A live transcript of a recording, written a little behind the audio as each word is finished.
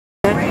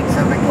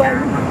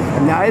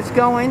Now it's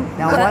going.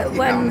 Now what?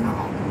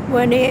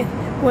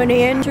 When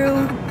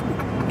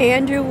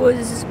Andrew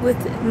was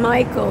with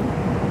Michael,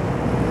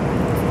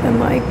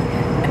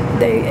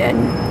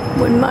 and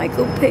when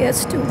Michael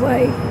passed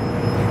away,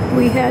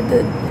 we had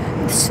the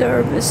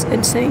service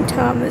in St.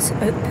 Thomas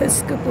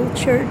Episcopal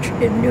Church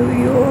in New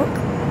York,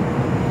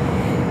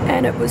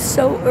 and it was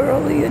so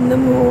early in the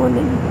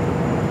morning,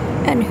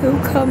 and who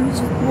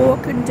comes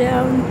walking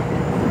down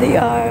the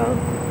aisle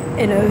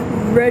in a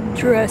red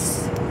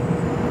dress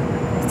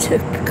to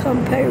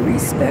come pay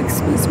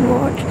respects was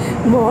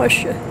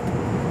Marsha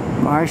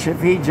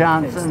P.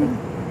 Johnson.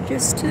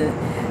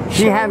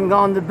 She hadn't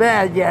gone to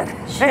bed yet.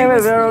 It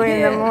was early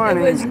in the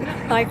morning. It was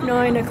like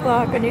 9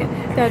 o'clock, and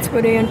that's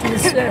what Andrew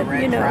said.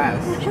 You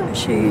know,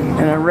 she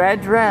in a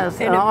red dress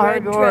in all her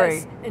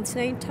glory. In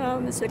St.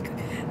 Thomas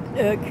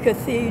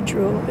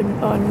Cathedral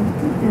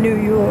on New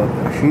York.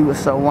 She was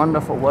so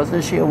wonderful,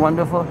 wasn't she? A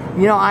wonderful.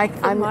 You know,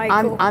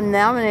 I'm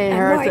nominating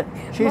her.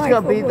 She's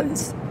going to be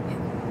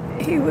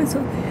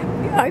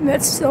I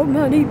met so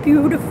many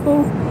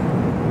beautiful,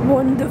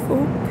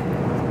 wonderful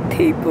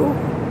people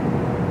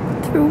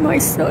through my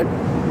son.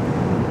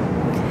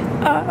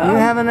 You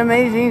have an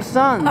amazing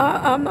son.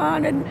 I'm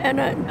honored, and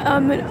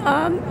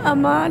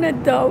I'm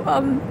honored though.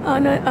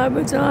 I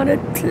was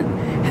honored to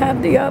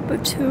have the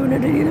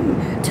opportunity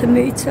to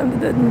meet some of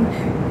the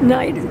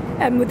night,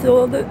 and with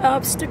all the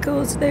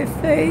obstacles they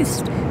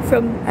faced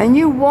from. And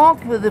you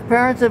walked with the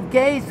parents of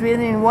gays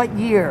in what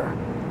year?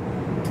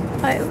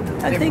 I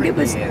think it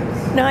was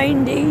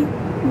 90,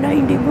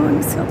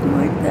 91, something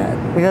like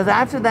that. Because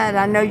after that,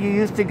 I know you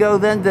used to go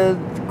then to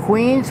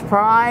Queens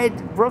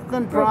Pride,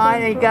 Brooklyn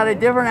Pride, and you got a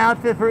different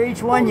outfit for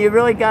each one. You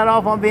really got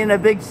off on being a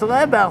big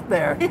celeb out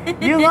there.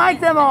 You like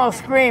them all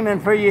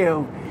screaming for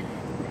you.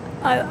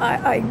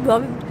 I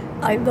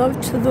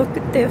love to look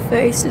at their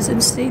faces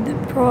and see the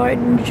pride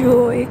and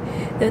joy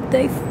that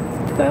they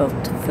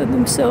felt for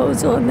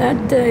themselves on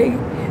that day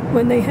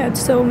when they had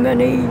so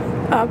many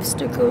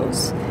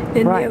obstacles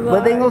in their lives.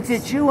 But they looked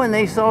at you and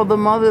they saw the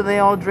mother they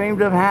all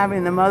dreamed of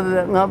having, the mother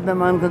that loved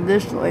them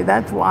unconditionally.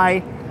 That's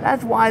why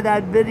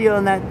that video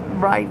and that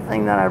bright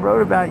thing that I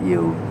wrote about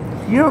you.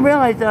 You don't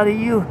realize, Dottie,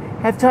 you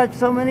have touched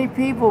so many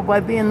people by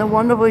being the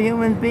wonderful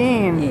human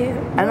being. Yeah,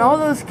 and all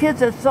those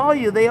kids that saw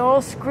you, they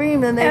all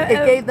screamed, and it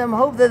gave them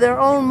hope that their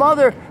own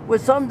mother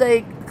would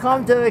someday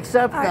come to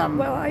accept them.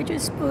 Well, I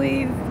just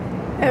believe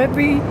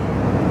every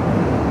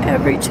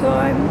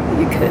time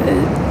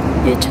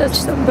you touch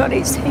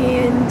somebody's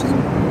hand,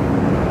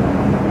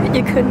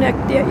 you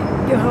connect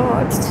your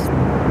hearts.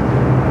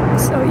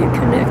 So you're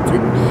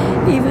connected,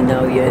 even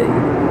though you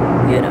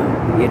know.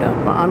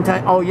 Well, I'm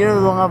telling. Oh, you know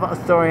the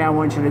love story I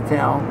want you to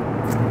tell.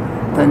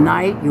 The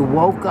night you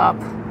woke up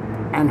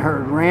and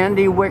heard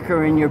Randy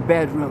Wicker in your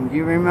bedroom. Do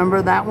you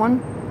remember that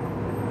one?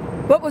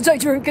 What was I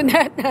drinking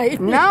that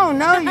night? No,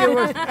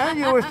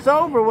 you were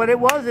sober. What it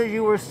was is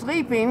you were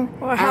sleeping.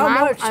 Well, how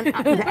much?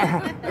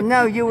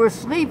 No, you were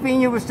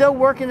sleeping. You were still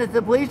working at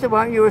the police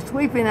department. You were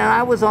sleeping, and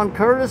I was on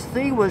Curtis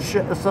Seawa's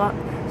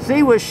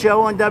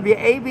show on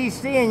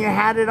WABC, and you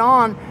had it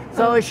on.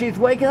 So as she's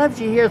waking up,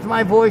 she hears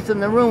my voice in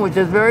the room, which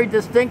is very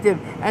distinctive,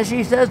 and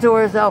she says to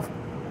herself,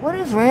 "What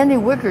is Randy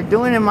Wicker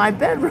doing in my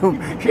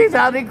bedroom?" She's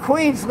out in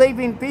Queens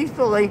sleeping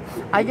peacefully.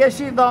 I guess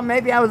she thought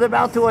maybe I was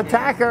about to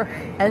attack her,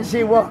 and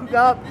she woke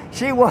up.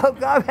 She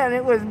woke up, and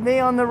it was me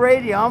on the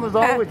radio. I was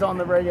always on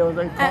the radio.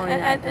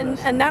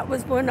 And that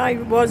was when I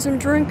wasn't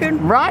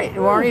drinking? Right,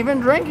 you weren't even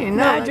drinking.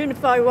 No, imagine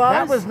if I was.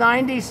 That was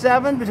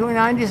 97, between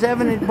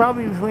 97 and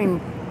probably between,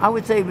 I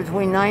would say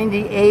between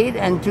 98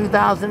 and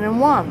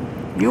 2001.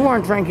 You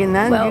weren't drinking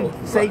then. Well, you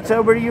stayed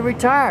sober till you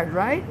retired,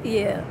 right?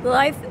 Yeah.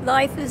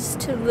 Life is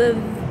to live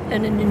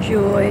and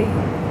enjoy.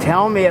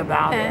 Tell me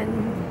about it.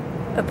 And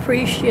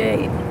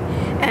appreciate.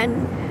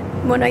 And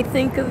when I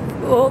think of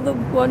all the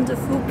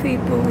wonderful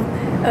people,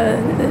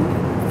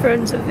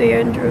 friends of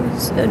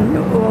Andrew's and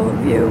all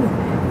of you,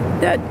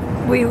 that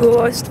we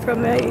lost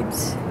from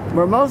AIDS.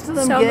 Were most of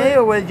them gay,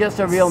 or was it just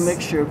a real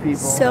mixture of people?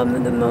 Some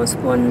of the most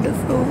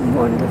wonderful,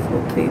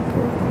 wonderful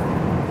people.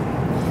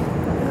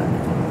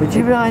 But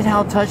you realize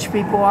how touched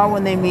people are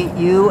when they meet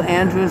you,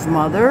 Andrew's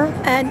mother?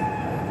 And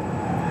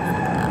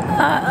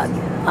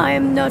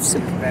I'm not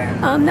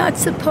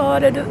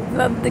supportive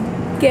of the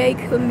gay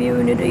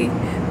community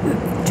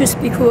just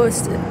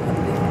because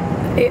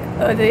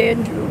of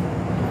Andrew.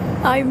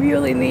 I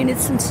really mean it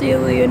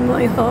sincerely in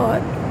my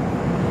heart.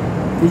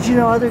 Did you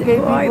know other gay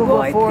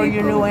people before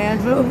you knew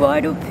Andrew?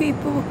 Why do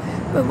people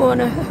want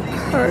to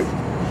hurt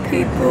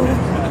people?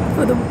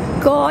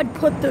 God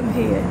put them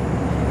here.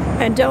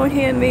 And don't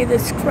hear me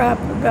this crap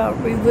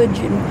about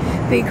religion,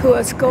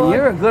 because God...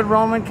 You're a good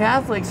Roman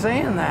Catholic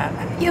saying that.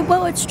 Yeah,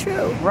 well, it's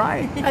true.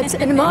 Right. It's,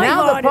 in my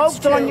heart, the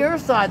Pope's on your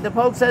side. The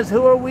Pope says,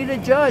 "Who are we to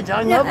judge?"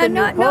 I love the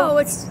new Pope. No,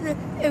 it's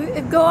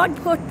if God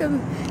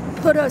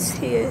put us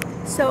here.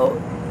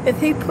 So if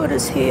He put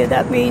us here,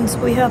 that means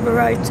we have a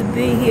right to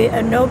be here,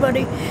 and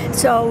nobody.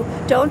 So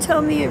don't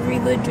tell me you're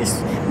religious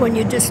when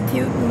you're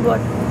disputing what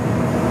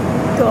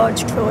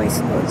God's choice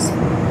was,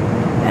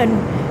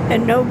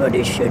 and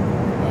nobody should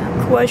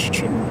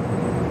question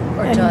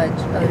Or and,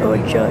 judge. or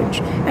judge,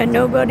 and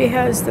nobody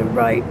has the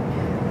right.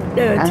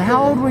 And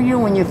how old were you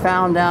when you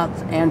found out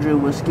Andrew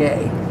was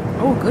gay?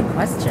 Oh, good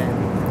question.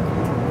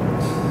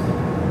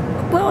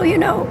 Well, you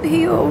know,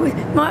 he always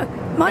my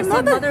They say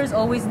mother. mothers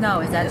always know.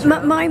 Is that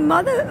true? My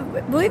mother,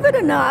 believe it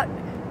or not,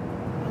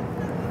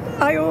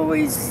 I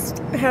always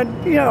had,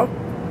 you know,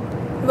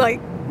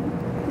 like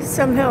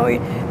somehow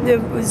there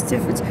was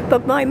difference.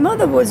 But my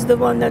mother was the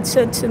one that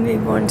said to me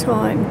one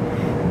time,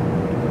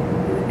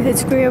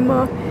 his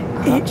grandma,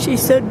 she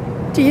said,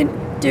 do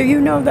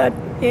you know that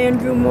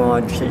Andrew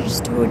marches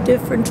to a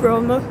different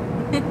drummer?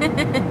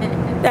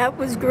 That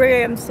was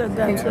Graham said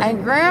that to me.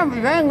 And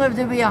Graham lived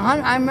to be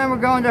 100. I remember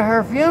going to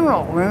her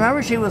funeral.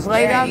 Remember, she was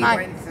laid out,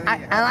 and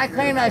I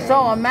claimed I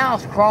saw a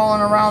mouse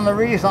crawling around the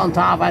wreath on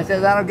top. I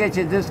said, that'll get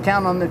you a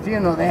discount on the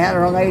funeral. They had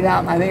her laid out,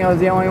 and I think I was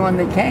the only one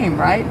that came,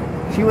 right?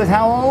 She was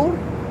how old?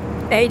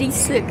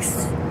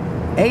 86.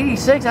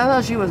 86? I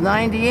thought she was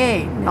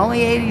 98.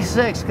 Only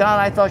 86. God,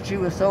 I thought she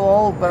was so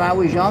old, but I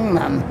was young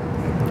then.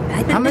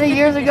 How many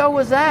years ago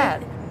was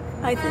that?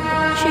 I think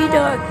she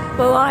died.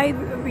 Well, I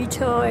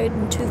retired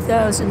in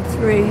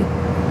 2003,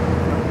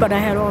 but I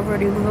had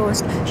already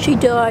lost. She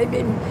died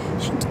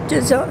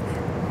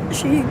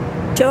she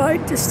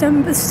died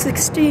December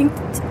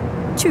 16th,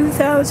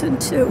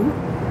 2002,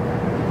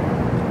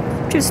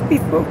 just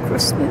before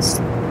Christmas.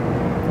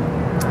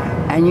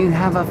 And you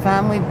have a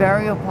family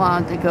burial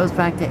plot that goes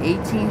back to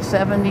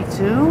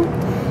 1872?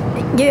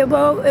 Yeah,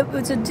 well, it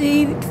was a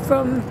deed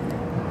from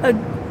a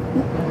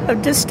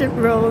distant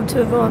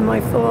relative on my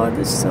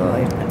father's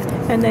side,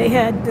 and they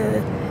had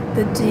the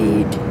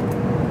deed.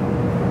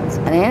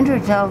 And Andrew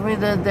tells me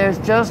that there's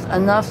just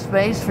enough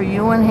space for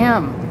you and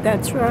him.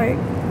 That's right.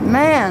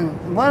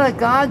 Man, what a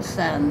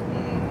godsend.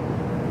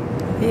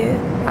 Yeah.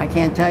 I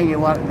can't tell you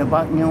what the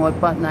button, you know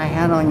what button I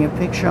had on your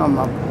picture on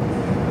the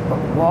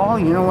wall?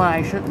 You know what,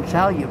 I shouldn't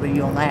tell you, but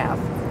you'll laugh.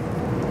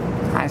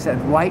 I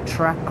said white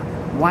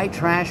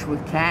trash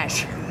with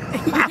cash.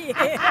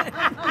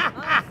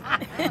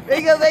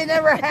 Because they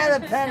never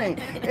had a penny.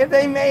 If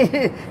they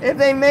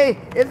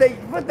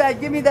put that,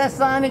 give me that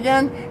sign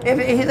again. If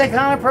he's the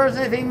kind of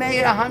person, if he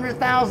made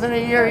 $100,000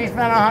 a year, he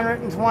spent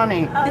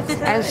 120.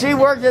 And she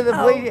worked at the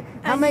police.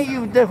 How many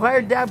you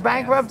declared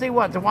bankruptcy?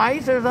 What,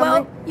 twice or something?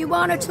 Well, you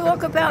want to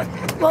talk about?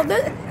 Well,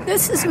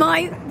 this is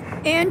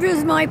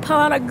Andrew's my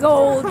pot of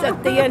gold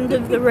at the end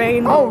of the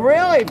rainbow. Oh,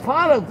 really?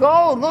 Pot of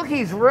gold? Look,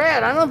 he's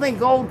red. I don't think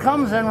gold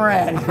comes in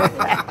red. He's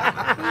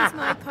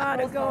my pot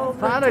of gold.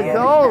 Pot of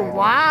gold.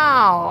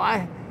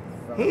 Wow.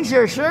 He's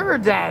your sugar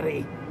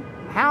daddy.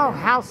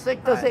 How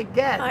sick does it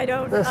get? I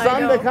don't. The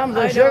son becomes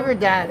a sugar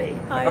daddy.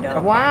 I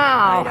don't.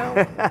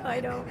 Wow. I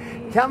don't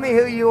need. Tell me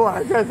who you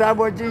are, because I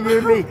want you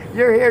to be.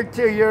 You're here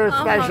too. You're a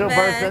special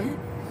person.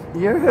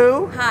 You're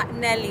who?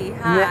 Nelly.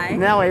 Hi.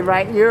 Nelly,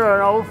 right? You're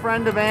an old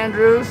friend of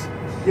Andrew's.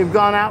 You've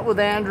gone out with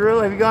Andrew.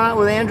 Have you gone out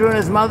with Andrew and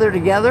his mother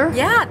together?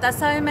 Yeah, that's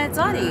how I met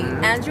Dottie.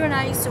 Andrew and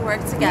I used to work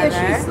together.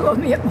 Yeah, she saw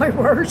me at my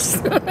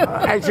worst.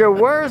 At your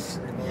worst?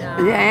 Yeah.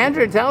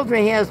 Andrew tells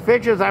me he has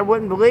pictures. I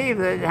wouldn't believe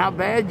that how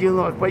bad you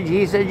look, but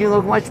he said you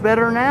look much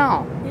better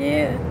now.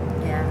 Yeah.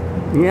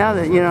 Yeah,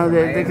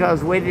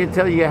 because waited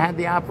until you had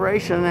the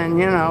operation and,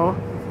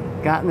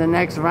 got in the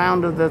next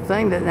round of the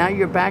thing, that now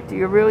you're back to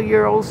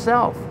your old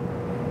self.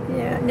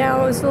 Yeah,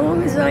 now as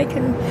long as I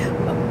can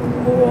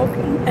walk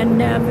and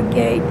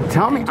navigate.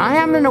 Tell me, I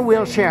am in a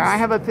wheelchair.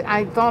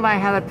 I thought I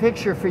had a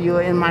picture for you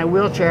in my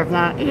wheelchair. If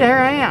not, here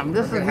I am.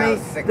 This is me.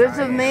 This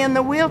is me in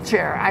the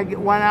wheelchair. I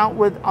went out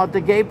with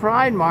the Gay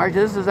Pride March.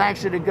 This is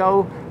actually to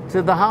go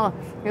to the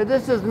Here,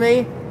 this is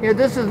me. Here,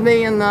 this is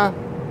me in the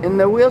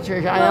wheelchair.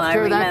 I have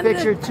to that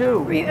picture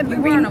too. You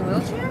were in a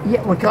wheelchair?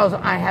 Yeah, because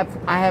I have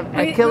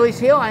Achilles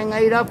heel. I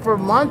laid up for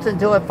months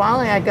until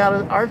finally I got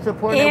an arch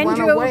support and it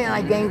went away, and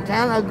I gained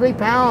 10 ugly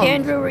pounds.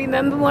 Andrew,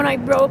 remember when I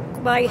broke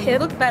my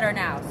hip? You look better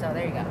now, so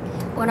there you go.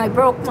 When I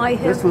broke my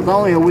hip. This was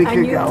only a week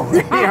ago.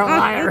 You're a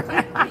liar.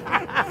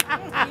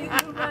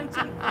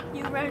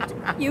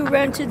 You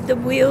rented the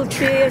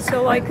wheelchair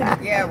so I could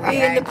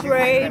be in the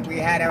parade. We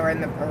had her in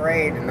the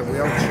parade in the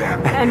wheelchair.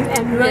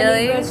 And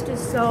really? Rest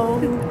his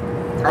soul.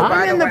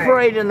 I'm in the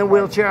parade in the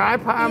wheelchair. I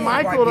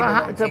Michael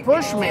to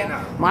push me.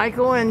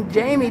 Michael and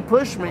Jamie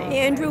pushed me.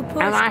 Andrew pushed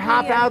me. And I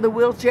hop out of the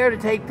wheelchair to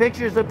take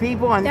pictures of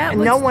people, and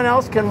no one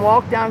else can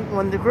walk down.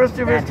 When the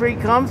Christopher Street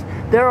comes,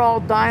 they're all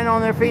dying on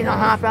their feet, and I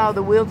hop out of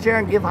the wheelchair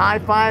and give high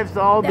fives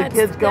to all the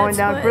kids going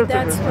down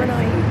Christopher Street. That's when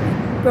I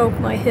broke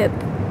my hip.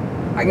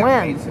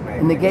 When?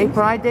 In the Gay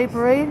Pride Day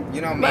parade?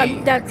 You know me.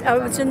 I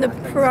was in the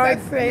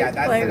Pride Parade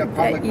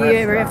that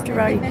year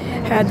after I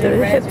had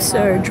the hip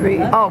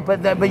surgery. Oh,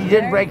 but you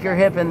didn't break your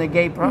hip in the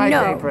Gay Pride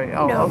Day parade?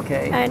 Oh, no.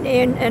 Okay. And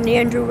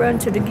Andrew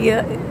rented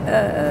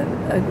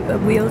a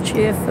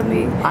wheelchair for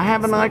me. I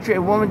have a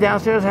woman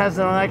downstairs has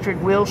an electric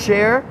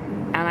wheelchair,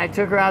 and I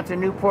took her out to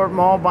Newport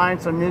Mall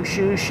buying some new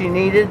shoes she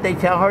needed. They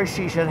tell her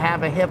she should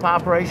have a hip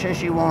operation.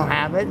 She won't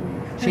have it.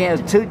 She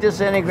has 2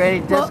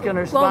 disintegrated discs in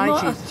her spine.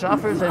 She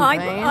suffers in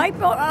pain.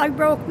 I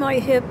broke my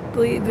hip,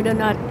 believe it or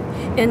not,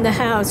 in the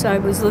house. I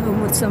was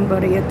living with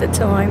somebody at the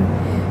time,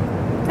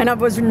 and I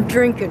wasn't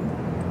drinking.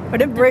 I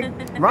didn't break.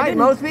 Right,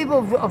 most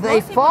people, they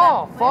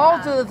fall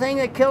to the thing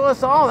that kill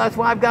us all. That's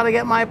why I've got to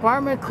get my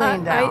apartment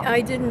cleaned out.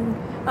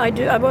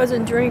 I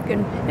wasn't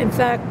drinking. In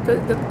fact,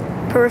 the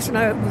person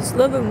I was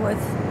living with,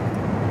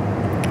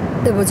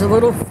 there was a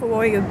little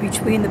foyer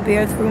between the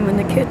bathroom and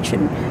the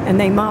kitchen, and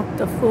they mopped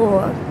the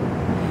floor.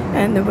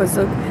 And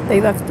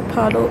they left a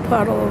puddle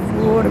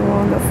of water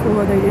on the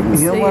floor. They didn't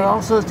see You know what it.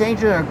 also is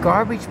dangerous? Are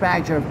garbage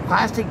bags or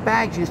plastic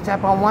bags. You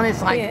step on one,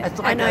 it's like Yeah, it's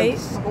like and a I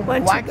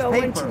went to wax go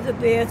paper. into the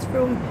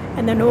bathroom,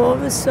 and then all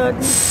of a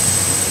sudden,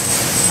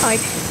 I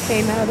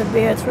came out of the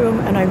bathroom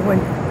and I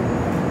went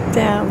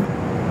down,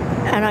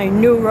 and I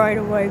knew right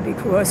away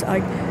because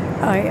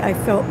I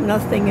felt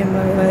nothing in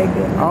my leg.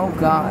 Oh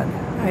God!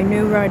 I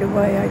knew right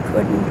away I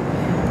couldn't.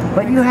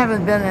 But you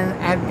haven't been in.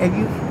 Have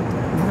you?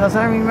 Because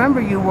I remember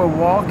you were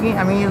walking.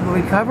 I mean, you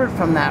recovered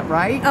from that,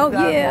 right? Oh You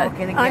got yeah.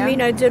 walking again? I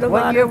mean, I did a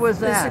What lot year of was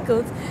that?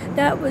 physical.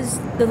 That was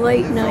the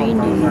late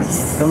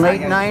 '90s. The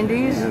late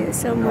 '90s. Yeah,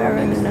 somewhere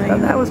in the '90s.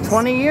 And that was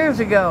 20 years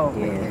ago.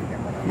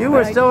 Yeah. You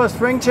were But still a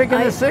spring chick in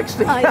the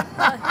 '60s.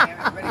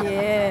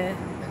 Yeah,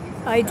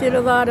 I did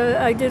a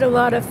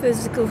lot of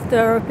physical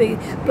therapy,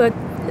 but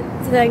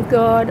thank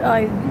God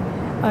I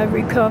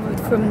recovered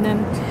from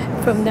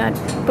that.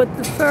 But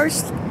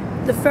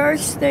the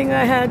first thing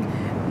I had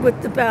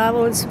with the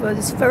bowels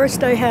was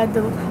first I had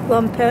the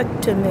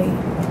lumpectomy,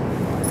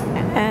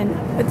 and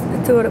I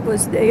thought it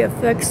was the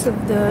effects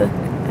of the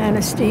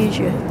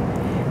anesthesia,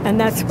 and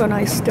that's when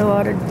I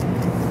started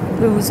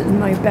losing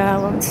my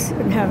balance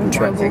and having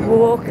trouble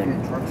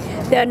walking.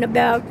 Then it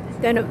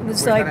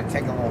was like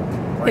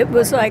it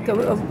was like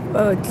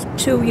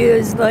 2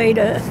 years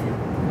later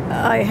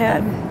I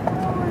had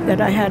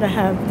to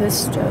have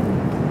this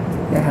done.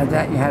 You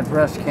had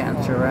breast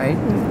cancer, right?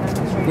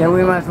 Yeah,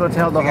 we might as well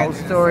tell the whole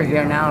story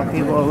here now. If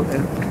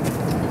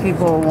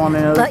people want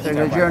to know this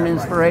because you're an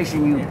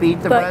inspiration. You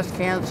beat the breast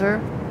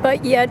cancer.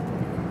 But yet,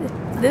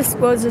 this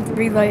wasn't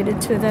related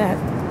to that.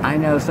 I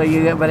know. So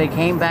but it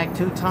came back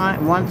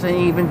once, and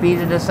you even beat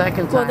it a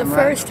second time. Well, the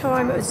right? first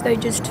time it was they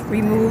just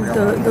removed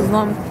the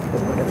lump or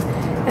whatever,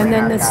 and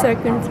then the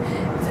second,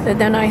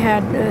 then I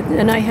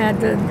had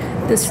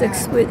the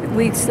 6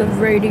 weeks of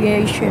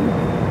radiation.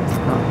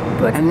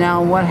 But And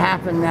now what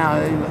happened now?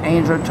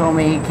 Angel told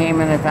me he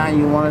came in and found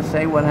you. Want to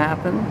say what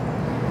happened?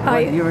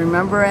 Do you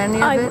remember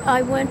any of it?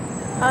 I went.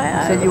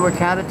 You said you were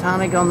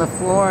catatonic on the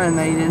floor and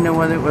they didn't know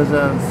whether it was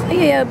a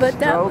Yeah, but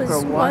that stroke was or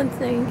what? one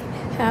thing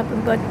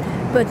happened.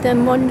 But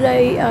then one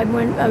day I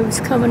was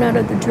coming out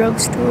of the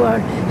drugstore. I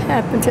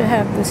happened to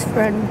have this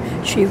friend.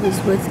 She was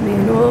with me,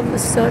 and all of a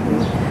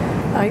sudden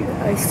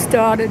I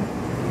started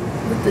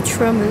with the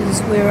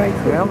tremors where I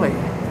couldn't. Really?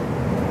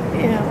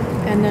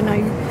 Yeah, and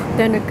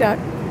then it got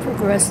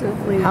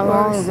progressively How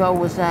long worse. ago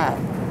was that?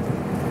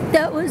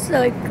 That was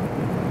like,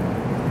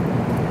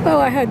 well,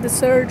 I had the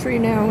surgery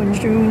now in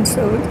June,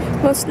 so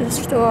it must have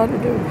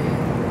started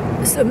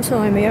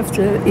sometime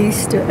after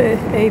Easter,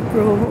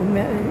 April, or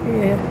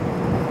May,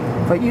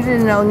 yeah. But you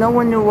didn't know, no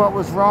one knew what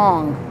was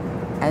wrong.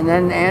 And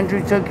then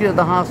Andrew took you to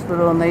the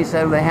hospital and they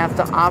said they have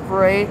to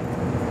operate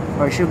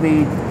or she'll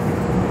be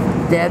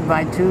dead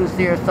by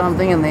Tuesday or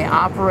something, and they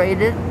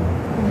operated.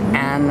 Mm-hmm.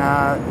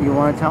 And you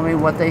want to tell me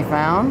what they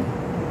found?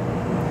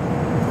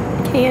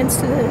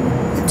 Cancer,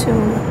 the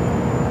tumor.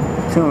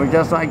 Tumor,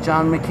 just like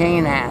John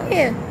McCain has.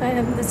 Yeah, I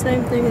have the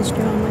same thing as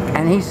John McCain.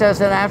 And he says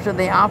that after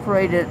they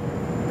operated,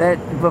 that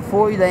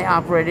before they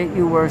operated,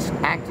 you were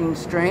acting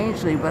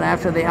strangely, but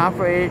after they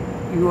operated,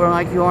 you were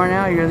like you are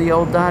now. You're the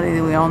old Dottie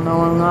that we all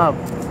know and love.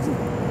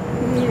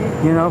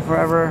 Yeah. You know,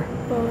 forever.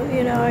 Well,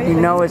 you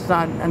know, It's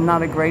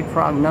not a great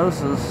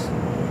prognosis.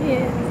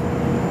 Yeah.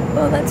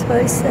 Well, that's what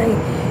I say.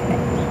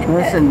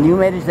 Listen, you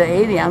made it to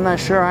 80. I'm not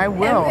sure I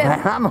will.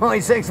 Every- I'm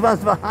only 6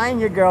 months behind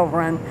your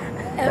girlfriend.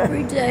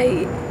 Every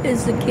day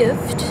is a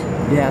gift.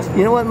 Yes.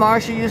 You know what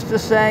Marcia used to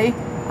say?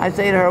 I'd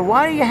say to her,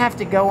 why do you have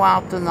to go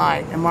out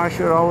tonight? And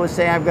Marcia would always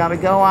say, I've got to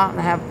go out and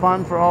have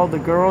fun for all the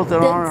girls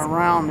that aren't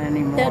around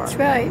anymore. That's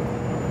right.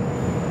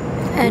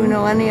 Do you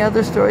know any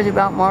other stories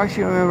about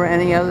Marcia? You remember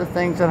any other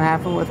things that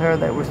happened with her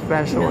that were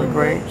special or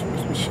great?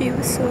 She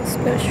was so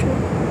special.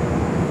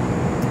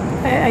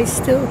 I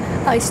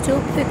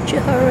still picture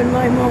her in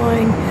my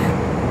mind.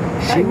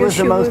 She was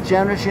the most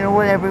generous. You know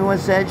what everyone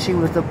said? She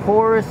was the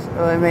poorest.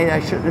 I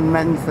shouldn't have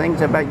meant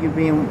things about you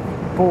being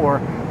poor,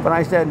 but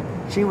I said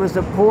she was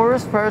the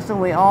poorest person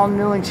we all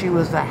knew, and she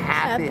was the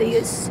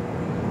happiest.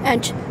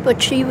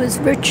 But she was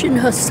rich in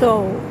her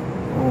soul.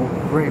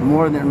 Oh, great,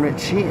 more than rich.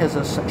 She was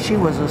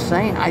a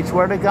saint. I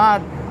swear to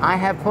God, I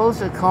have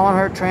posted calling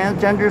her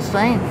transgender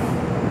saint.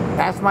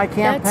 That's my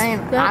campaign.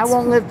 I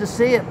won't live to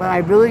see it, but I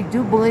really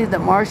do believe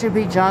that Marcia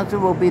B.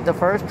 Johnson will be the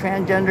first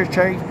transgender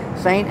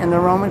saint in the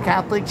Roman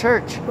Catholic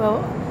Church.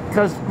 Well,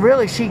 because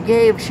really, she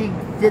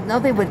did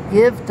nothing but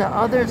give to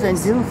others and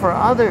do for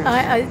others.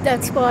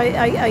 That's why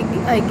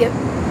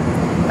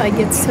I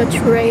get such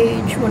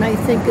rage when I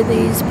think of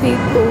these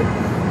people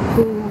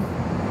who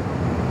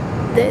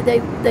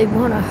they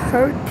want to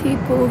hurt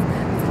people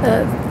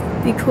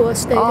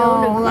because they don't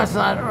Oh, agree. let's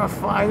not.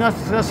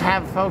 Let's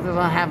have focus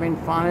on having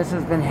fun. This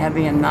has been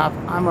heavy enough.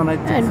 I'm gonna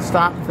And-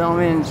 stop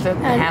filming and sit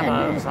and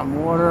have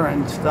some water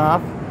and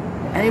stuff.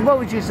 And what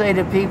would you say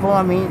to people?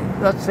 I mean,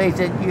 let's face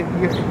it.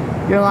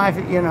 Your life,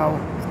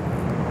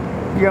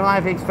 your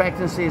life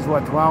expectancy is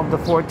what, 12 to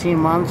 14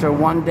 months, or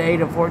 1 day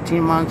to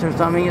 14 months, or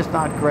something. It's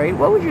not great.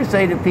 What would you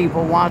say to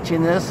people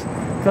watching this?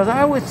 Because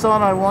I always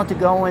thought I want to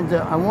go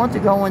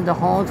into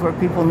homes where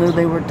people knew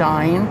they were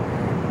dying,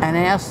 and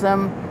ask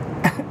them,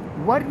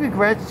 what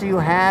regrets do you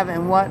have,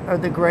 and what are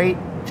the great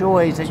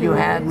joys that you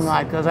had in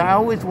life? Because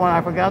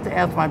I forgot to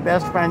ask my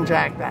best friend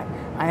Jack that.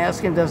 I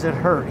asked him, does it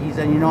hurt? He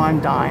said, I'm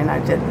dying.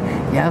 I said,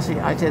 yes.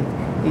 I said,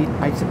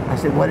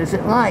 what is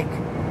it like?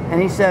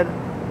 And he said,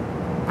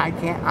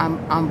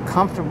 I'm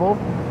comfortable.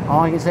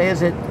 All I can say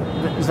is that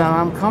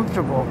I'm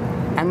comfortable.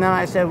 And then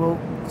I said, well,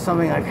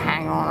 something like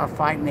hang on or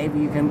fight, maybe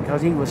you can,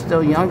 because he was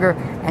still younger.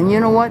 And you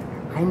know what?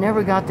 I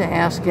never got to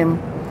ask him,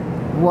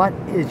 what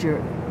do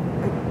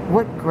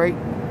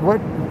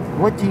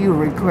you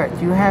regret?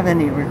 Do you have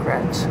any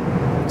regrets?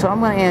 So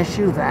I'm going to ask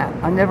you that.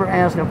 I never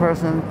asked a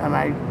person, and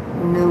I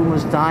knew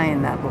was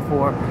dying that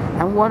before.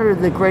 And what are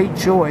the great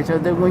joys?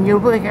 When you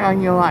look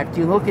on your life,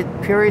 do you look at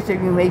periods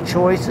that you made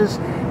choices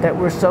that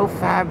were so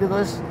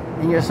fabulous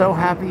and you're so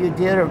happy you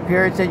did, or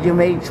periods that you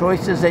made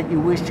choices that you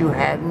wished you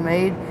hadn't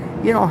made?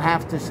 You don't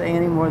have to say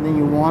any more than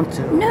you want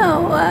to.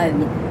 No,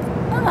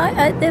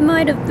 there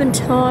might have been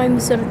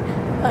times that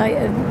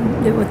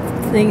there were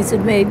things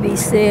that made me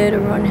sad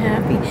or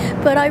unhappy,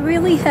 but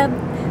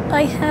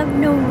I have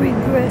no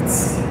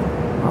regrets.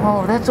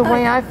 Oh, that's the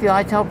way I feel.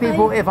 I tell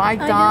people, if I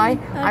die,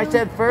 I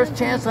said, first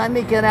chance, let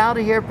me get out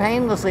of here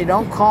painlessly.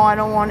 Don't call. I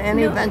don't want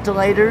any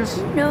ventilators.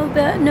 No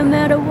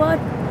matter what.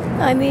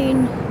 I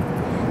mean,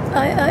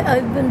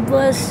 I've been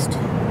blessed.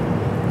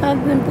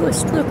 I've been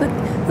blessed. Look at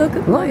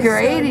my Look,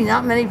 you're son. 80.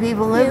 Not many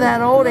people live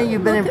that old, and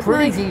you've been in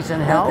pretty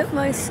decent health. Look at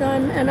my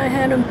son, and I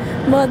had a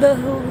mother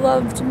who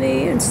loved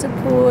me and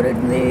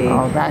supported me.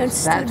 Oh,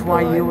 that's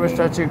why you were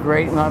such a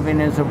great,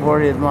 loving, and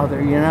supportive mother.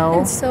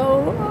 And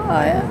so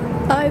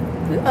I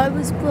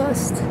was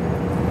blessed.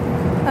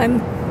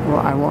 Well,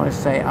 I want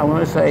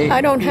to say.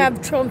 I don't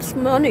have Trump's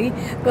money,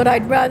 but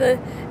I'd rather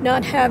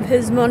not have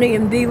his money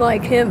and be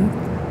like him.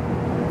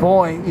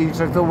 Boy, you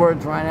took the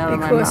words right out of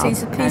my mouth. Because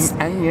he's a piece.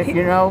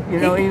 Even though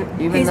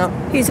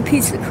he's a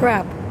piece of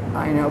crap.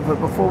 I know,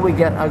 but before we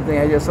get ugly,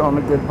 I just want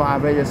a good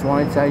vibe. I just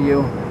want to tell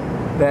you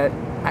that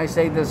I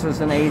say this as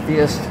an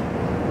atheist,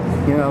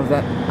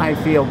 that I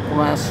feel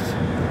blessed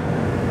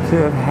to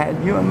have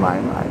had you in my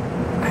life.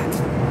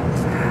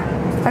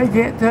 I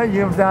can't tell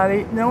you,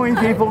 Dottie, knowing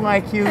people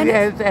like you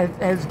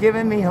has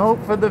given me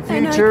hope for the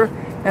future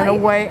in a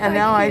way, and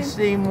now I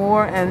see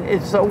more, and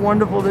it's so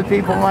wonderful that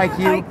people like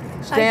you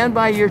stand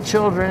by your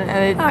children.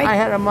 And I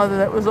had a mother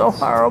that was so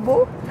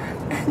horrible,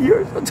 and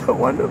you're such a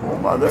wonderful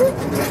mother.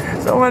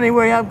 So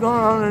anyway, I've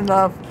gone on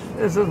enough.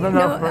 This is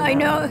enough for now. I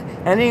know.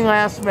 Any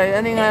last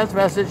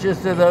messages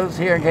to those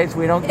here in case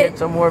we don't get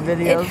some more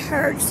videos? It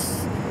hurts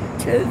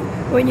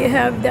when you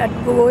have that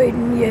void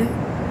in you.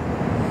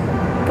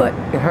 But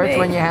It hurts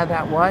when you have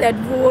that what? That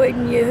void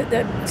in you,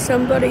 that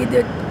somebody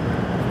that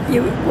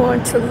you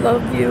want to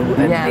love you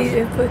and be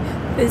there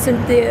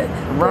isn't there.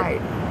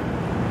 Right.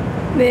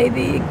 But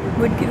maybe it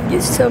would give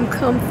you some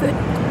comfort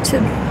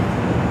to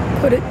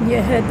put it in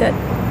your head that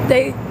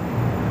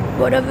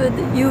whatever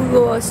that you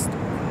lost,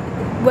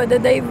 whether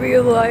they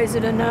realize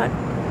it or not,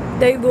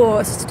 they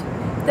lost.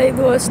 They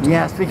lost.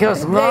 Yes,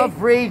 because love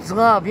breeds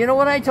love. You know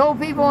what I told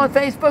people on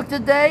Facebook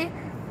today?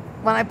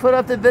 When I put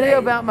up the video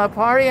about my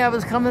party, I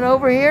was coming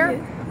over here.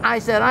 Yeah. I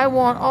said, I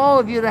want all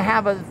of you to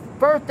have a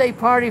birthday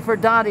party for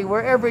Dottie,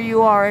 wherever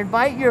you are.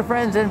 Invite your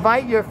friends,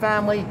 invite your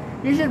family.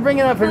 You should bring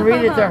it up and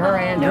read it to her,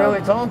 Andrew. No,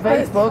 it's on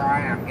Facebook.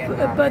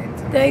 But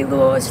they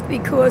lost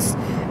because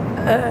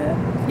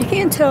you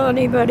can't tell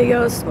anybody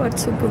else what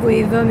to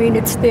believe. I mean,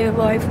 it's their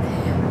life.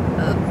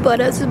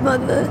 But as a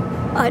mother,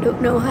 I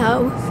don't know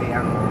how.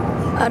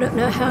 I don't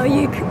know how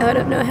you can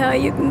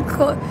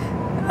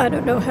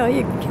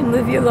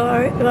live your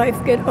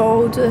life, get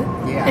older,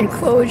 and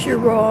close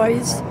your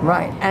eyes.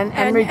 Right,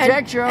 and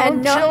reject your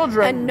own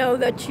children. And know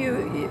that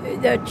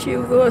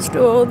you lost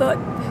all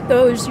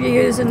those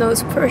years and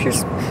those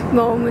precious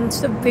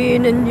moments of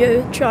being in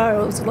your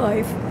child's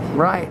life.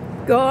 Right.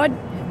 God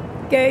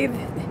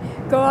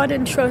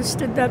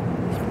entrusted that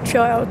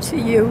child to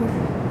you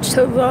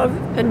to love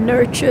and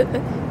nurture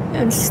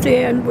and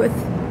stand with.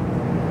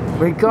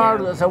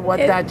 Regardless of what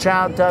that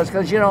child does,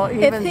 because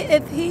even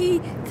if he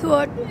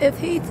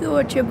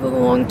thought you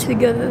belonged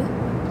together,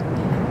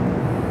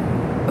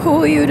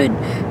 who are you to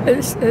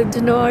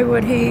deny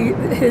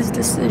his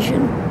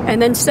decision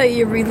and then say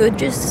you're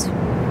religious?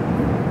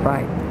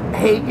 Right.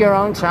 Hate your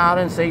own child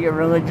and say you're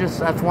religious.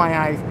 That's why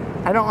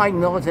I don't like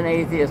militant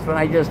atheists, but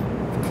I just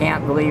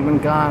can't believe in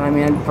God. I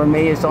mean, for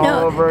me, it's all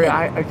over.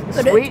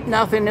 Sweet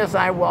nothingness,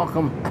 I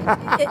welcome.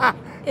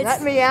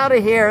 Let me out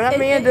of here. Let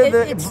me into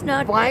the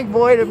blank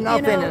void of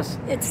nothingness.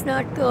 It's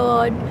not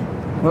God.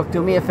 Look,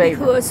 do me a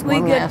favor. Because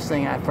One last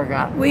thing I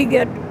forgot. We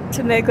get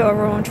to make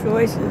our own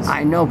choices.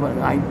 I know, but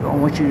I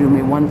want you to do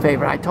me one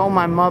favor. I told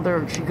my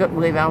mother she couldn't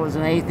believe I was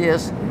an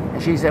atheist,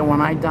 and she said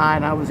when I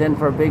died I was in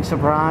for a big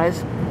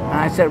surprise. And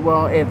I said,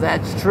 well, if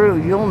that's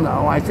true, you'll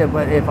know. I said,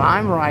 but if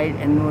I'm right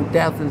and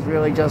death is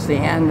really just the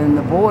end and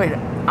the void,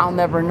 I'll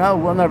never know.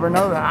 We'll never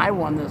know that I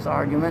won this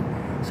argument.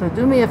 So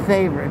do me a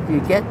favor. If you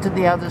get to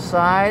the other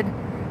side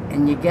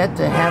and you get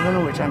to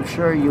heaven, which I'm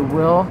sure you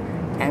will,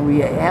 and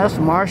we asked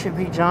Marsha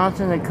P.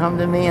 Johnson to come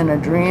to me in a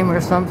dream or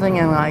something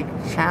and like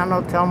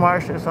tell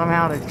Marsha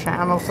somehow to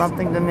channel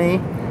something to me,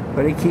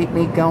 but to keep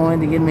me going,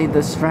 to give me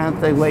the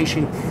strength, the way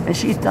and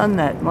she's done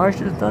that.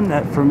 Marsha's done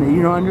that for me.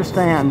 You don't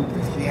understand.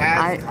 She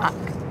has.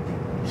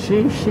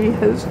 She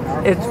has.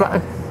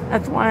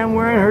 That's why I'm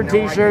wearing her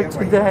T-shirt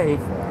today.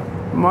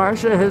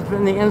 Marsha has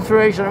been the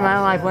inspiration of my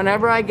life.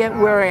 Whenever I get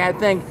weary, I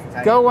think,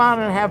 go out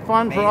and have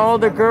fun for all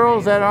the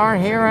girls that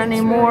aren't here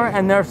anymore,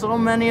 and there's so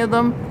many of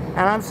them.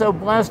 And I'm so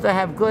blessed to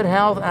have good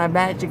health, and I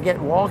managed to get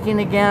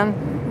walking again.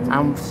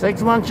 I'm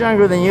 6 months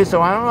younger than you,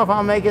 so I don't know if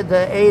I'll make it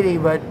to 80,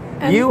 but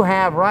you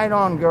have. Right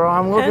on, girl.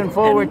 I'm looking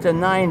forward to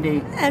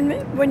 90. And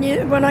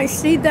when I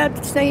see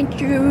that St.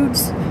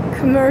 Jude's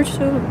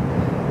commercial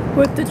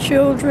with the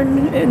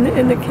children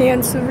in the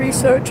cancer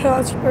research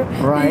hospital,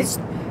 right? These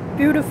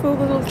beautiful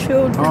little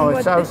children. Oh,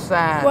 it's so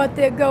sad. What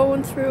they're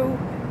going through,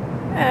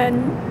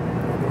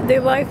 and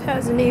their life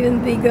hasn't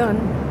even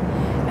begun.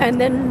 And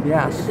then,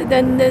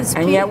 then there's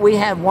and yet we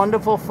have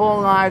wonderful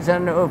full lives,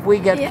 and if we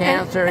get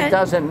cancer, it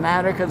doesn't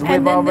matter because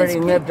we've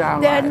already lived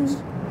our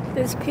lives.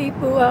 There's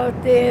people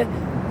out there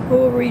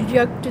who are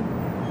rejected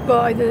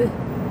by the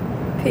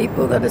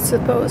people that are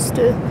supposed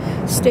to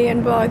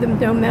stand by them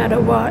no matter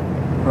what.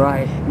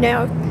 Right.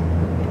 Now,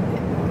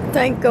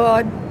 thank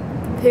God,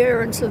 the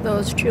parents of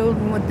those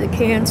children with the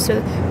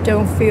cancer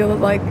don't feel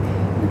like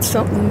it's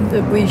something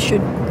that we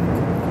should.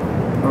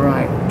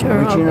 Right.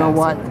 Turn But you know our backs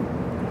what? on.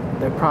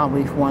 There are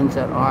probably ones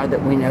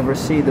that we never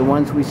see. The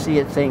ones we see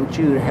at St.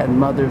 Jude had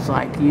mothers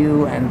like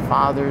you and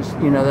fathers,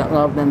 that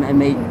loved them, and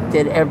they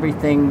did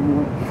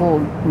everything,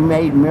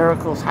 made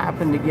miracles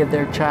happen to give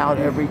their child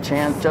every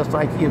chance, just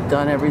like you've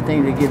done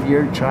everything to give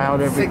your child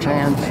every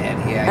chance.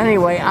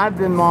 Anyway, I've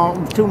been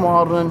too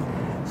maudlin.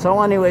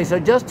 So anyway, so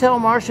just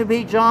tell Marsha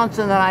B.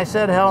 Johnson that I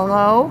said hell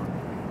no,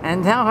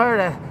 and tell her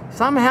to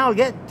somehow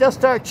just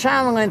start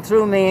channeling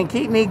through me and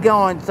keep me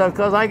going,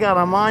 because I got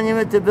a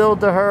monument to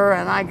build to her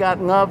and I got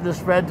love to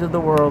spread to the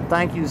world.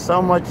 Thank you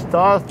so much,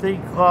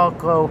 Dottie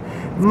Glowko,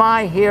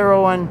 my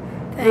heroine,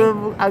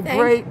 a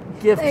great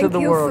gift to the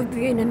world. Thank you for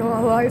being in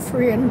our life,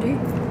 Randy.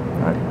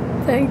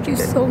 Thank you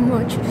so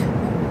much.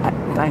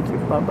 Thank you.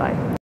 Bye-bye.